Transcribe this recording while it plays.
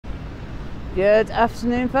Good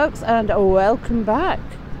afternoon, folks, and welcome back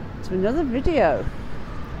to another video.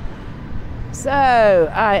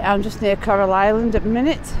 So I am just near Coral Island at the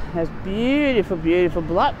minute. There's beautiful, beautiful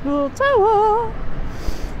Blackpool Tower.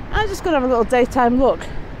 I'm just going to have a little daytime look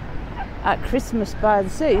at Christmas by the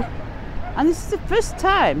Sea, and this is the first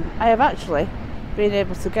time I have actually been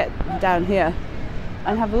able to get down here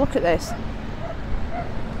and have a look at this.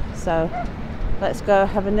 So let's go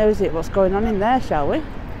have a nosy at what's going on in there, shall we?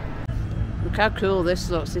 Look how cool this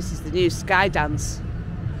looks. This is the new Sky Dance.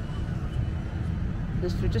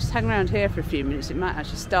 If we just hang around here for a few minutes, it might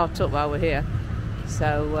actually start up while we're here.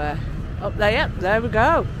 So up there, yep, there we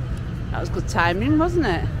go. That was good timing, wasn't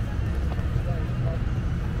it?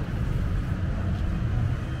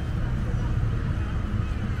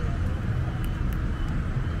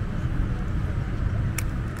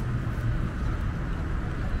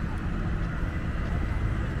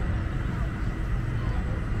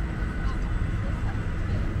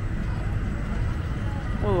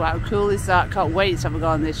 Oh, how cool is that? Can't wait to have a go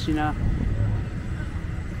on this, you know.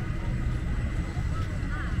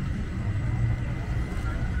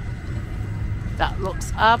 That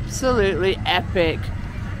looks absolutely epic.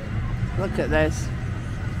 Look at this.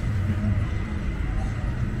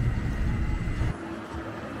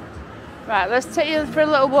 Right, let's take you for a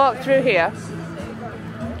little walk through here.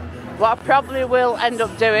 What I probably will end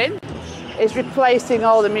up doing is replacing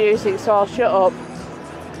all the music, so I'll shut up